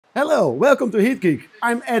Hello, welcome to Heat Geek.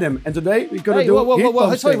 I'm Adam, and today we're gonna do heat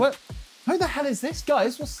pump Sorry, thing. who the hell is this,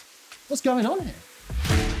 guys? What's going on here?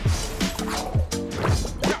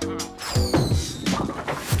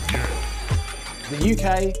 The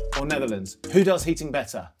UK or Netherlands? Who does heating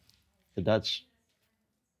better? The Dutch.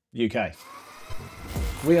 UK.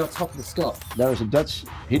 We are top of the scop. There is a Dutch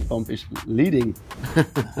heat pump is leading.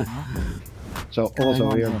 So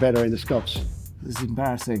also we are better in the scops. This is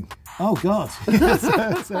embarrassing. Oh God.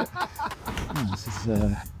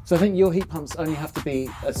 So I think your heat pumps only have to be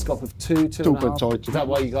a scop of 2.5. Is that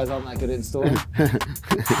why you guys aren't that good at installing?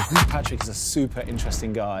 Patrick is a super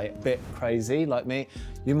interesting guy, a bit crazy like me.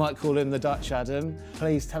 You might call him the Dutch Adam.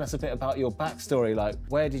 Please tell us a bit about your backstory. Like,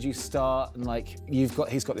 where did you start? And like, he's got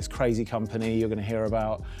this crazy company you're going to hear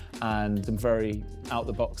about, and some very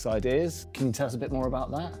out-the-box ideas. Can you tell us a bit more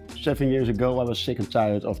about that? 7 years ago, I was sick and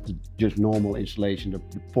tired of the just normal installation, the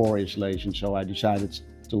poor installation. So I decided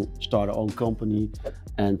to start our own company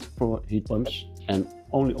and for heat pumps, and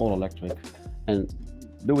only all electric, and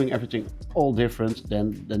doing everything all different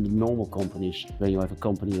than the normal companies. When you have a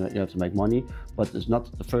company, you have to make money, but it's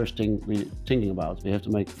not the first thing we're thinking about. We have to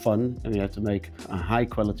make fun, and we have to make high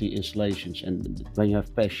quality installations, and when you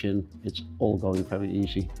have passion, it's all going very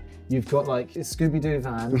easy. You've got like a Scooby-Doo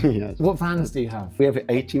van. Yes. What vans do you have? We have an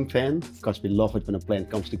A-team fan, because we love it when a plan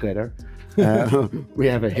comes together. We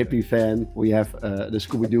have a hippie fan, we have the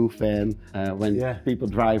Scooby-Doo fan. When people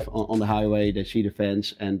drive on the highway, they see the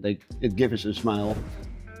fans and it gives us a smile.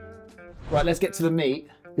 Right, let's get to the meat.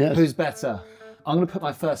 Yes. Who's better? I'm going to put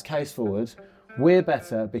my first case forward. We're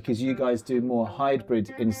better because you guys do more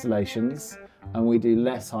hybrid installations and we do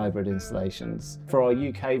less hybrid installations. For our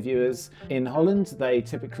UK viewers, in Holland, they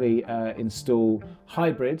typically install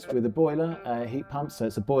hybrid with a boiler heat pump. So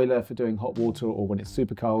it's a boiler for doing hot water or when it's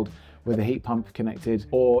super cold with a heat pump connected,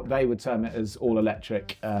 or they would term it as all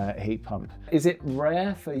electric heat pump. Is it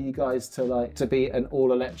rare for you guys to be an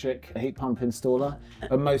all electric heat pump installer?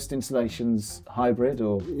 Are most installations hybrid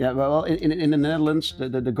or? Yeah, well, in the Netherlands,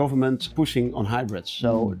 the government pushing on hybrids.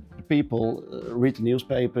 So people read the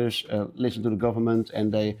newspapers, listen to the government,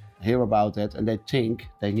 and they hear about that, and they think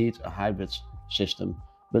they need a hybrid system.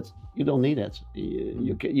 But you don't need it.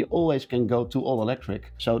 You always can go to all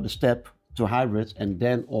electric. So the step to hybrid and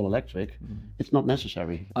then all electric, it's not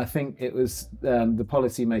necessary. I think it was the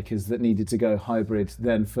policymakers that needed to go hybrid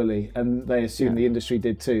then fully, and they assumed the industry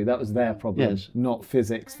did too. That was their problem, not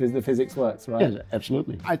physics. The physics works, right? Yes,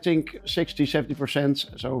 absolutely. I think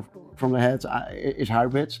 60–70%, so from the head, is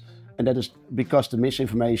hybrid, and that is because the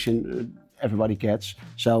misinformation everybody gets.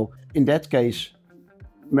 So in that case,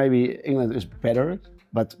 maybe England is better.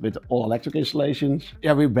 But with all electric installations,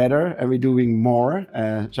 we're better and we're doing more.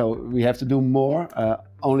 So we have to do more.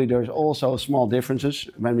 Only there's also small differences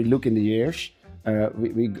when we look in the years.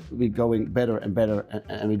 We're going better and better,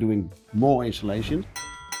 and we're doing more installations.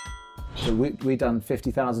 So we done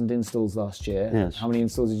 50,000 installs last year. Yes. How many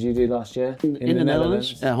installs did you do last year? In the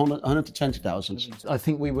Netherlands, 120,000. I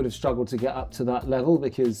think we would have struggled to get up to that level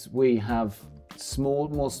because we have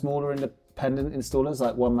smaller independent installers,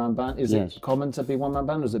 like one-man band. Is it common to be one-man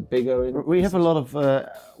band, or is it bigger? We have a lot of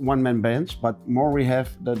one-man bands, but more we have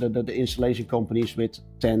the installation companies with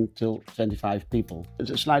 10 till 25 people. It's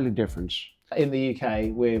a slightly difference. In the UK,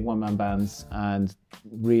 we're one-man bands, and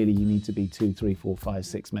really you need to be 2, 3, 4, 5,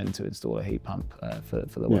 6 men to install a heat pump for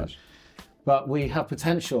the work. Yes. But we have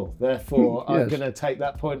potential, therefore I'm going to take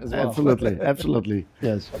that point as well. Absolutely, absolutely,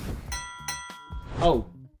 yes. Oh.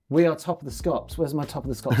 We are top of the scops. Where's my top of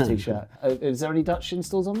the scops t-shirt? Is there any Dutch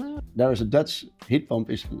installs on there? There is a Dutch heat pump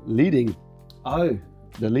is leading. Oh.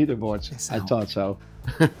 The leaderboards. I thought so.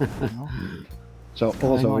 So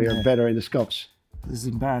also we are better in the scops. This is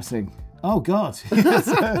embarrassing. Oh God.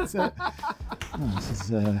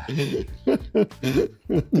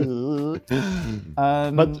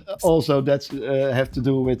 But also that's have to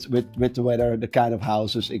do with the weather, the kind of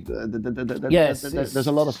houses. There's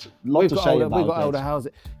a lot to say about We've got older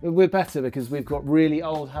housing. We're better because we've got really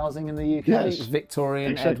old housing in the UK. Yes.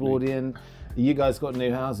 Victorian, Edwardian. You guys got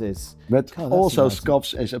new houses. But God, also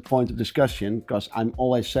scops is a point of discussion, because I'm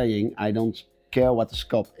always saying I don't care what the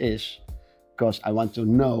scop is, because I want to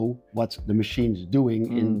know what the machine is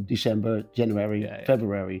doing in December, January,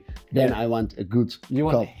 February. Then I want a good You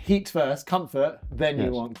want heat first, comfort, then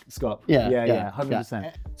you want scop. Yeah,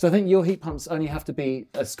 100%. So I think your heat pumps only have to be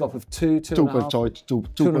a scop of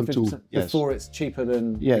 2.2 before it's cheaper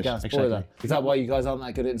than the gas boiler. Is that why you guys aren't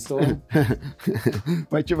that good at installing?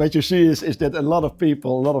 What you see is that a lot of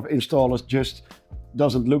people, a lot of installers just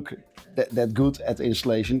doesn't look that good at the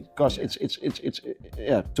installation, because it's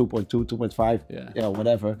 2.2, 2.5,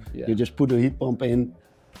 whatever. You just put a heat pump in,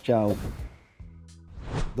 Ciao.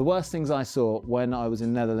 The worst things I saw when I was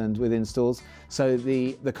in Netherlands with installs, so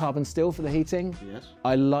the carbon steel for the heating, Yes.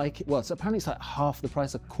 I like, well, so apparently it's like half the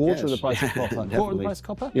price, a quarter of the price of copper. Quarter of the price of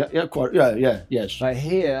copper? Yeah, quarter, yes. Like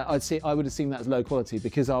here, I would have seen that as low quality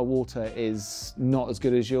because our water is not as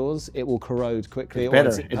good as yours. It will corrode quickly.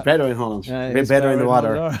 It's better in Holland. A bit better in the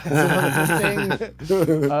water.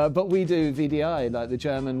 But we do VDI, like the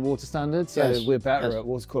German water standard, so we're better at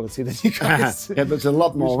water quality than you guys. Yeah, but it's a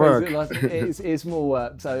lot more work. It's more work.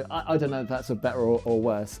 So I don't know if that's a better or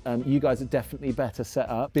worse. You guys are definitely better set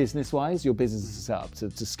up business-wise. Your business is set up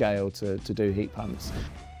to scale to do heat pumps.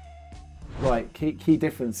 Right, key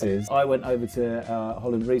differences. I went over to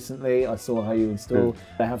Holland recently. I saw how you install.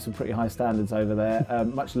 They have some pretty high standards over there.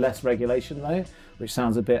 Much less regulation though, which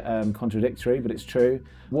sounds a bit contradictory, but it's true.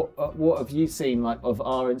 What have you seen like of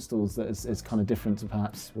our installs that is kind of different to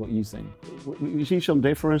perhaps what you've seen? We see some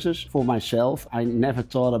differences. For myself, I never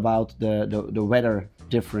thought about the weather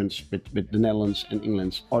difference with the Netherlands and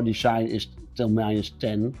England. Our design is till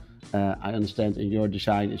 -10. I understand in your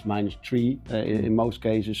design is -3 in most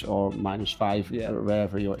cases, or -5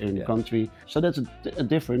 wherever you're in the country. So that's a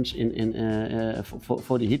difference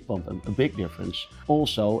for the heat pump, a big difference.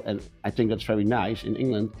 Also, and I think that's very nice, in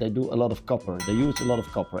England they do a lot of copper. They use a lot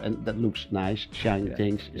of copper and that looks nice, shiny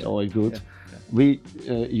things, it's always good. We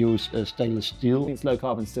use stainless steel. It's low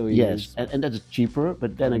carbon steel you use. And that is cheaper,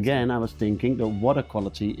 but then again I was thinking the water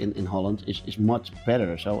quality in Holland is much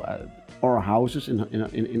better. So our houses in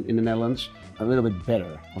the Netherlands are a little bit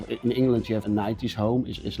better. In England you have a 90s home,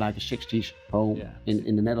 it's like a 60s home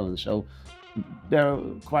in the Netherlands. So there are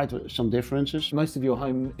quite some differences. Most of your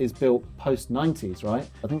home is built post-90s, right?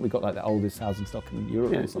 I think we got like the oldest housing stock in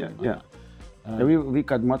Europe or something like that. We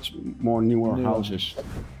got much more newer houses.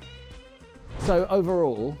 So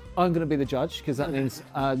overall, I'm going to be the judge because that means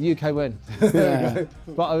the UK win.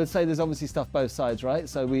 But I would say there's obviously stuff both sides, right?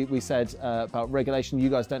 So we said about regulation. You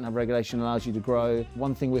guys don't have regulation, allows you to grow.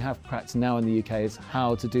 One thing we have cracked now in the UK is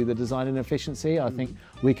how to do the design and efficiency. I think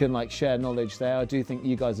we can like share knowledge there. I do think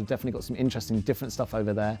you guys have definitely got some interesting different stuff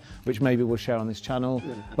over there, which maybe we'll share on this channel.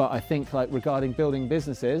 But I think like regarding building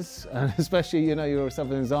businesses, and especially, you know, you're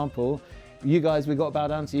yourself an example, you guys, we got to bow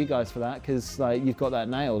down to you guys for that because like you've got that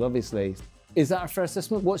nailed, obviously. Is that a fair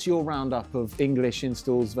assessment? What's your roundup of English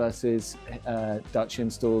installs versus Dutch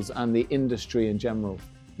installs and the industry in general?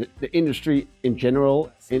 The industry in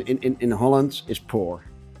general in Holland is poor.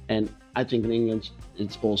 And I think in England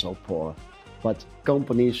it's also poor. But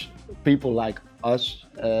companies, people like us,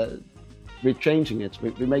 we're changing it.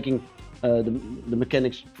 We're making the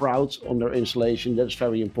mechanics proud on their installation. That's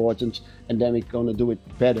very important. And then we're going to do it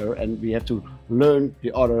better. And we have to learn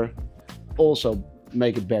the other also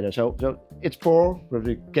make it better. So it's poor, but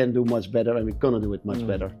we can do much better and we're gonna do it much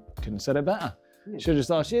better. Couldn't have said it better. Should have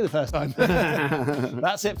just asked you the first time.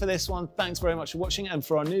 That's it for this one. Thanks very much for watching. And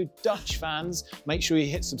for our new Dutch fans, make sure you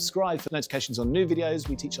hit subscribe for notifications on new videos.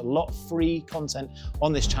 We teach a lot of free content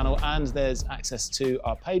on this channel, and there's access to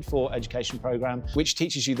our paid for education program, which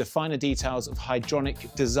teaches you the finer details of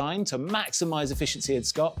hydronic design to maximize efficiency in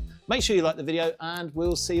Scott. Make sure you like the video and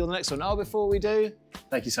we'll see you on the next one. Oh, before we do,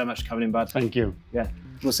 thank you so much for coming in, bud. Thank you. Yeah,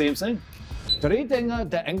 we'll see you soon. Drie dingen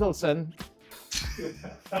de Engelsen.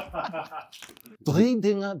 Drie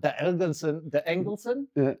dingen de Engelsen. De Engelsen?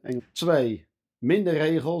 2. Minder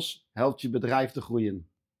regels helpt je bedrijf te groeien.